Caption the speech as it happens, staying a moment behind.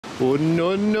Oh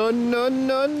no no no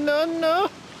no no no!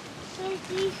 So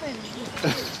different.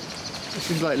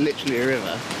 This is like literally a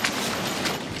river.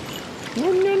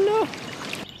 No no no!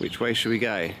 Which way should we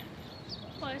go?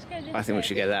 Well, let's go this I think we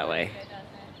should go that way.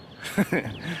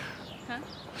 Huh?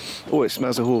 Oh, it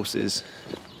smells of horses.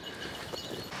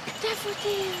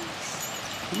 Daffodils!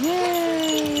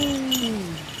 Yay!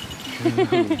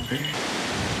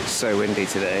 It's so windy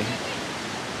today.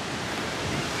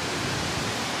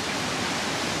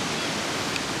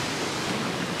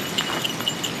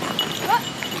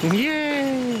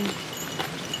 Yay!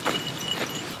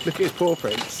 Look at his paw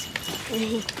prints.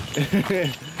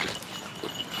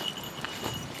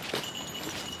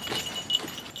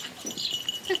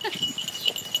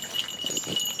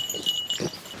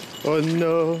 Oh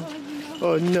no!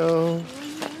 Oh no!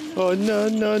 Oh no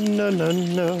no no no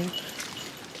no!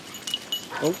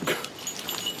 Oh! I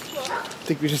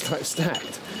think we just like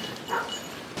stacked.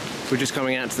 We're just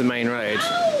coming out to the main road.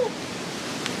 Ow!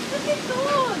 Look, it's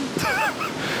gone!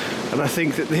 And I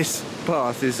think that this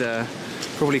path is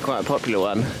probably quite a popular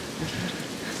one.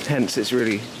 Hence it's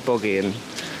really boggy and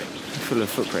full of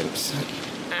footprints.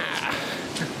 Ah.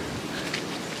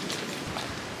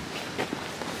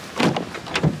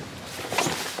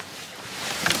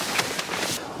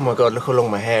 Oh my god, look how long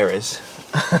my hair is.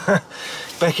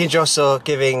 Becky and Joss are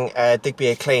giving Digby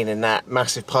a clean in that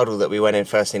massive puddle that we went in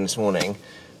first thing this morning.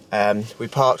 We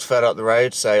parked further up the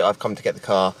road, so I've come to get the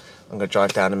car. I'm going to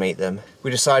drive down and meet them.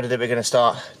 We decided that we're going to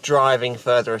start driving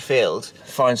further afield,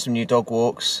 find some new dog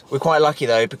walks. We're quite lucky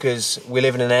though, because we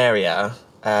live in an area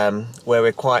where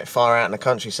we're quite far out in the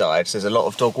countryside, so there's a lot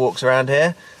of dog walks around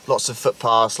here, lots of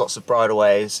footpaths, lots of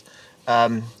bridleways.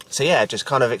 So yeah, just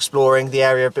kind of exploring the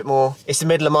area a bit more. It's the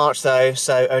middle of March though,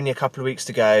 so only a couple of weeks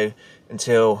to go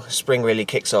until spring really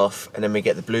kicks off, and then we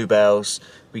get the bluebells,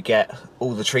 we get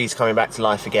all the trees coming back to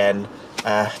life again.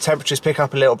 Temperatures pick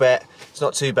up a little bit. It's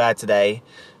not too bad today,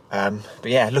 but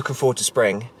yeah, looking forward to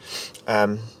spring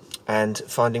and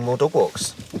finding more dog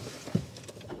walks.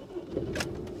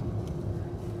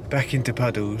 Back into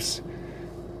puddles.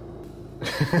 Do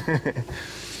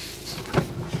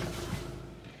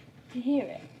you hear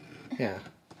it? Yeah.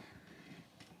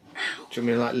 Ow. Do you want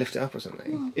me to like lift it up or something?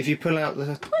 No. If you pull out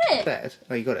the bed,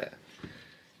 oh, you got it.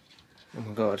 Oh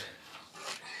my god.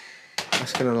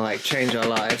 That's gonna like change our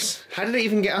lives. How did it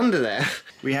even get under there?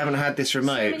 We haven't had this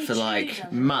remote for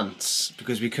like months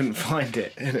because we couldn't find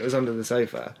it and it was under the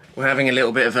sofa. We're having a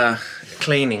little bit of a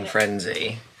cleaning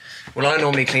frenzy. Well, I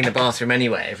normally clean the bathroom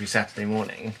anyway every Saturday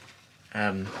morning.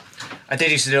 I did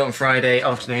used to do it on Friday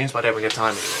afternoons, but I don't really have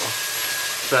time anymore.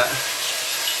 But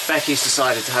Becky's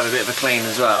decided to have a bit of a clean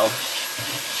as well.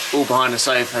 All behind the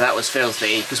sofa, that was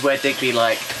filthy, because where Digby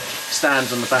like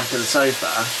stands on the back of the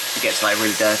sofa, it gets like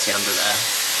really dirty under there.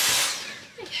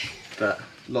 But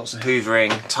lots of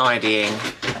hoovering, tidying,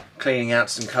 cleaning out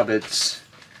some cupboards.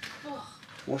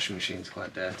 Washing machine's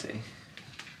quite dirty.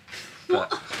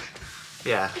 But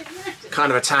yeah,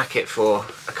 kind of attack it for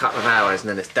a couple of hours and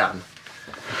then it's done.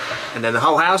 And then the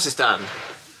whole house is done.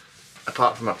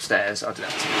 Apart from upstairs, I'll do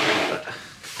that too. But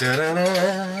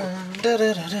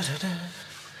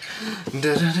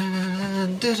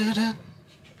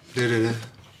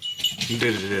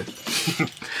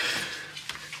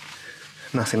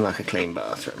nothing like a clean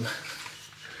bathroom.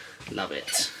 Love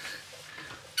it.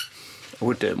 I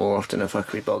would do it more often if I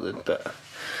could be bothered, but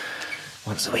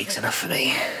once a week's enough for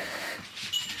me.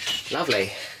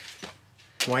 Lovely.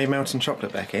 Why are you melting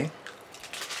chocolate, Becky?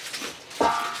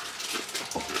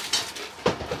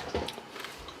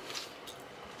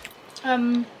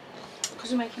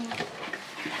 Because we're making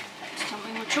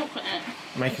something with chocolate in it.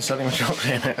 Making something with chocolate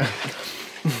in it.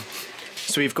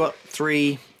 So we've got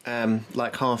three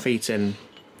like half-eaten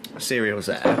cereals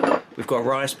there. We've got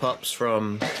rice pops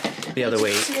from the other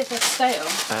week. See if they're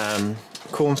stale.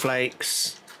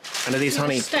 Cornflakes. And are these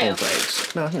honey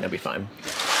cornflakes? No, I think they'll be fine.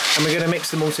 And we're going to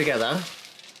mix them all together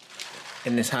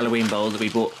in this Halloween bowl that we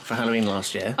bought for Halloween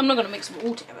last year. I'm not going to mix them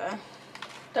all together.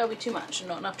 That'll be too much and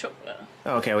not enough chocolate.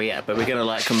 Oh, okay, well yeah, but we're going to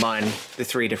like combine the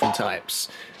three different types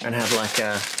and have like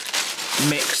a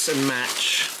mix and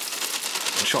match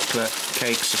chocolate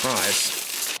cake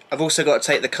surprise. I've also got to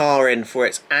take the car in for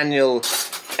its annual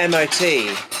MOT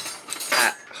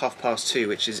at 2:30,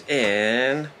 which is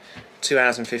in 2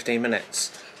 hours and 15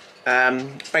 minutes.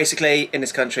 Basically, in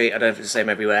this country, I don't know if it's the same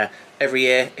everywhere, every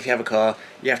year, if you have a car,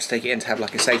 you have to take it in to have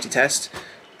like a safety test.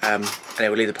 And it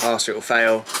will either pass or it will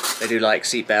fail. They do like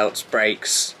seat belts,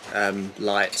 brakes,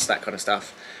 lights, that kind of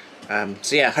stuff.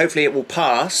 So yeah, hopefully it will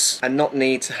pass and not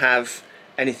need to have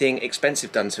anything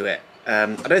expensive done to it. I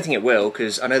don't think it will,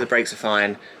 because I know the brakes are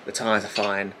fine, the tyres are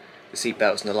fine, the seat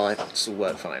belts and the lights all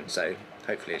work fine, so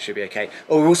hopefully it should be okay.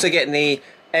 Oh, we're also getting the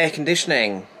air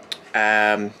conditioning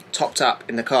topped up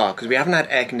in the car, because we haven't had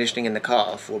air conditioning in the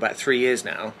car for about 3 years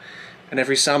now, and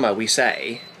every summer we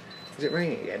say, is it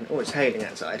raining again? Oh, it's hailing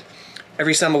outside.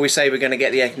 Every summer we say we're going to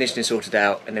get the air conditioning sorted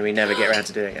out, and then we never get around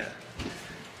to doing it.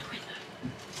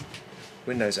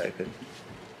 Windows open.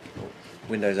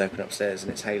 Windows open upstairs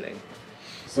and it's hailing.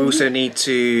 We also need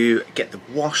to get the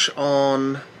wash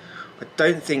on. I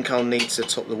don't think I'll need to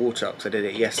top the water up because I did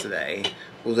it yesterday.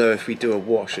 Although if we do a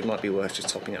wash, it might be worth just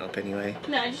topping it up anyway.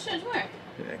 No, just do it tomorrow.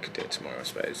 Yeah, I could do it tomorrow, I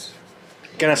suppose.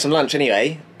 Gonna have some lunch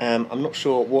anyway. I'm not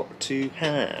sure what to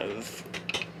have.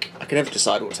 I can never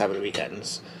decide what to have at the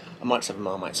weekends. I might just have a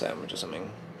Marmite sandwich or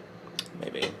something.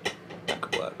 Maybe. That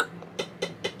could work.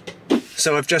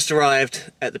 So I've just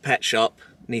arrived at the pet shop.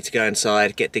 Need to go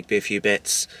inside, get Digby a few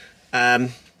bits.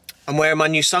 I'm wearing my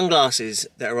new sunglasses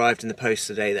that arrived in the post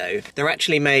today though. They're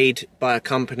actually made by a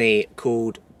company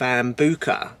called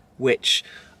BAMBOOKA, which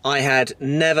I had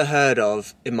never heard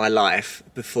of in my life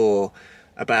before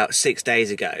about 6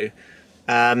 days ago.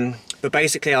 But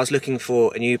basically I was looking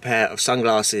for a new pair of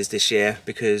sunglasses this year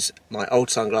because my old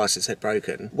sunglasses had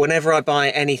broken. Whenever I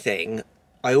buy anything,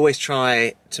 I always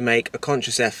try to make a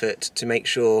conscious effort to make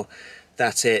sure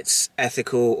that it's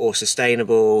ethical or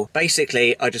sustainable.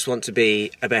 Basically, I just want to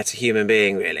be a better human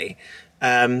being, really.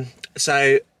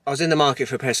 So I was in the market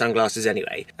for a pair of sunglasses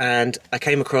anyway, and I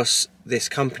came across this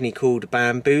company called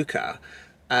BAMBOOKA.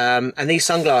 And these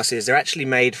sunglasses, they're actually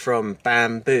made from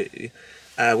bamboo,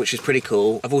 which is pretty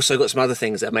cool. I've also got some other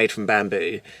things that are made from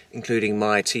bamboo, including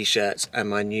my t-shirts and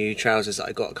my new trousers that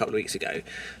I got a couple of weeks ago.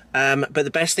 But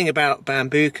the best thing about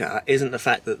BAMBOOKA isn't the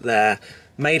fact that they're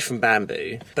made from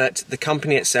bamboo, but the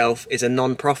company itself is a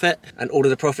non-profit, and all of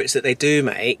the profits that they do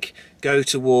make go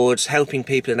towards helping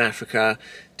people in Africa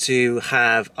to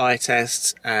have eye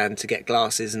tests and to get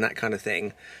glasses and that kind of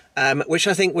thing, which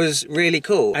I think was really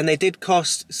cool. And they did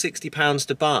cost £60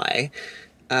 to buy,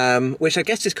 which I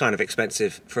guess is kind of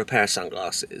expensive for a pair of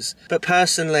sunglasses. But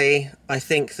personally, I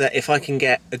think that if I can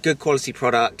get a good quality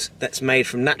product that's made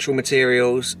from natural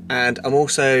materials, and I'm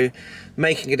also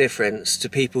making a difference to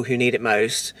people who need it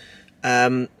most,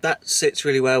 that sits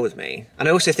really well with me. And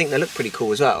I also think they look pretty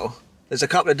cool as well. There's a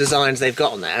couple of designs they've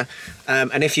got on there,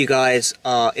 and if you guys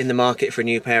are in the market for a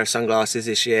new pair of sunglasses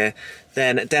this year,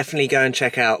 then definitely go and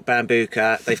check out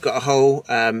BAMBOOKA. They've got a whole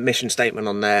mission statement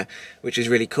on there, which is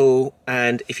really cool,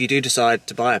 and if you do decide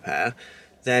to buy a pair,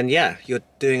 then yeah, you're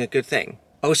doing a good thing.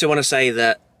 I also want to say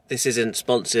that this isn't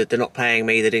sponsored, they're not paying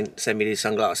me, they didn't send me these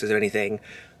sunglasses or anything.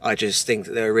 I just think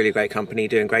that they're a really great company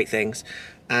doing great things.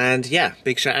 And yeah,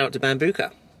 big shout out to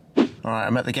BAMBOOKA. Alright,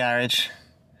 I'm at the garage.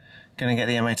 Gonna get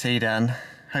the MOT done.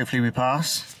 Hopefully we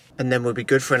pass. And then we'll be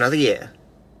good for another year.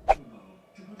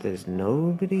 There's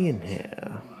nobody in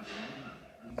here.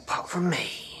 Apart from me.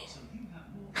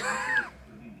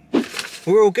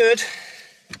 We're all good.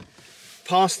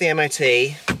 Passed the MOT.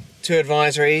 2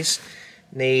 advisories.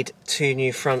 Need 2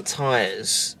 new front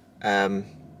tyres.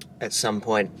 At some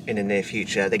point in the near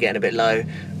future. They're getting a bit low.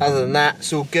 Other than that,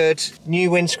 it's all good. New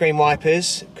windscreen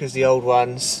wipers, because the old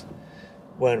ones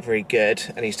weren't very good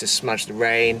and used to smudge the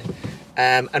rain.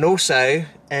 And also,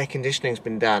 air conditioning's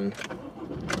been done.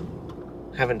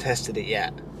 Haven't tested it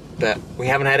yet, but we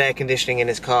haven't had air conditioning in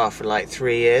this car for like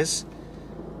 3 years.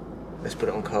 Let's put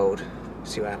it on cold,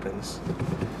 see what happens.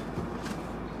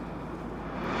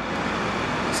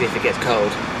 See if it gets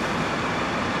cold.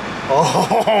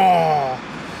 Oh!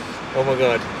 Oh my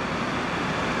god.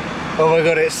 Oh my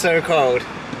god, it's so cold.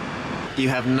 You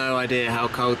have no idea how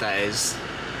cold that is.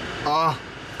 Oh,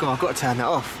 god, I've got to turn that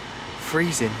off.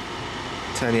 Freezing.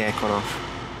 Turn the aircon off.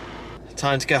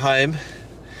 Time to go home.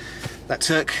 That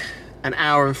took an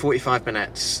hour and 45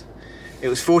 minutes. It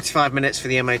was 45 minutes for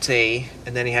the MOT,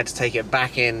 and then he had to take it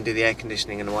back in, do the air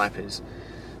conditioning and the wipers.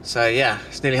 So yeah,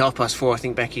 it's nearly 4:30. I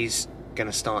think Becky's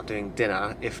gonna start doing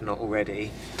dinner, if not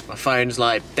already. My phone's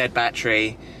like dead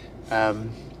battery. But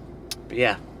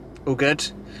yeah, all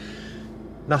good.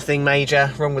 Nothing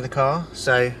major wrong with the car,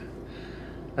 so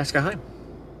let's go home.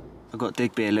 I got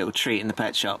Digby a little treat in the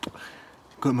pet shop.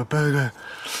 Got my burger.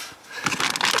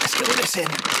 Let's get all this in.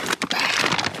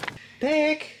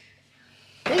 Dig!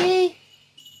 Hey!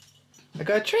 I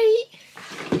got a treat!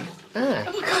 Ah.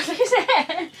 Oh my god, look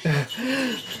at it!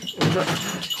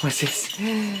 What's this?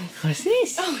 What's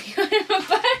this? Oh, you got a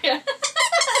burger!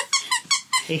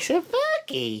 It's a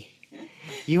burgie.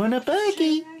 You want a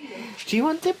burgie? Do you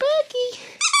want the burgie?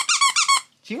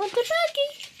 Do you want the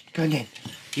burgie? Go on then.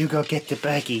 You go get the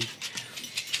burgie.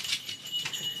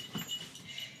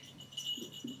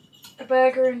 A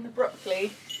burger and the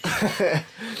broccoli.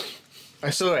 I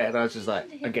saw it and I was just like,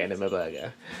 I'm getting him a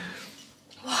burger.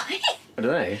 Why? I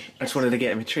don't know. I just wanted to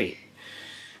get him a treat.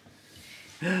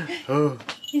 Oh.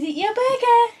 Is it your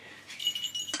burger?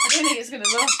 I don't think it's going to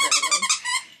last very long.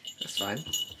 That's fine.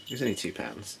 It was only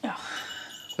 £2. Oh.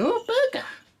 Oh, burger!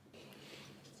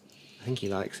 I think he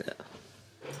likes it.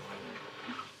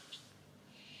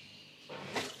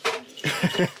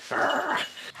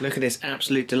 Look at this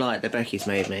absolute delight that Becky's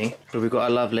made me. But we've got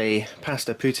a lovely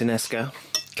pasta puttanesca,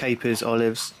 capers,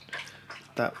 olives,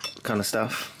 that kind of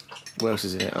stuff. What else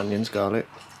is in it? Onions, garlic,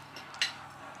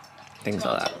 things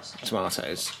like that.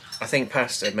 Tomatoes. I think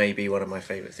pasta may be one of my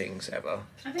favourite things ever.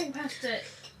 I think pasta...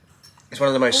 It's one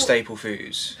of the most staple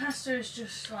foods. Pasta is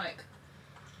just like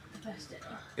the best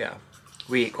dinner. Yeah.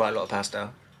 We eat quite a lot of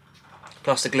pasta.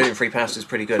 Plus the gluten-free pasta is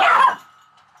pretty good.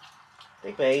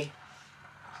 Digby,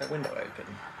 is that window open?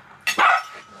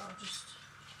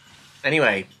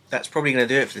 Anyway, that's probably going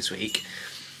to do it for this week.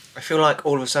 I feel like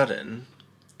all of a sudden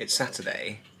it's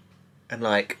Saturday and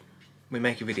like we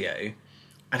make a video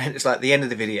and then it's like the end of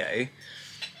the video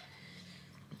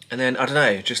and then I don't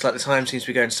know, just like the time seems to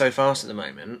be going so fast at the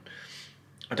moment.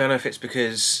 I don't know if it's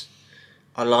because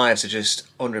our lives are just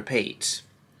on repeat,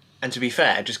 and to be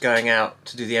fair, just going out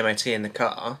to do the MOT in the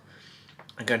car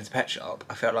and going to the pet shop,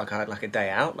 I felt like I had like a day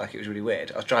out, like it was really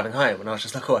weird. I was driving home and I was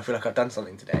just like, oh, I feel like I've done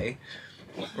something today,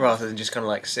 rather than just kind of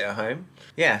like sit at home.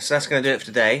 Yeah, so that's going to do it for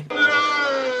today.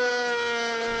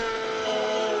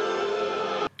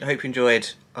 I hope you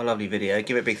enjoyed our lovely video.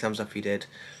 Give it a big thumbs up if you did.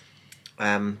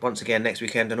 Once again, next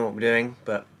weekend, I don't know what we're doing,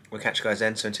 but we'll catch you guys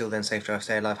then. So until then, safe drive,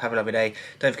 stay alive, have a lovely day.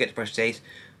 Don't forget to brush your teeth.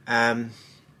 And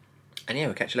yeah,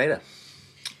 we'll catch you later.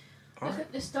 Look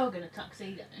at this dog in a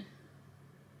tuxedo.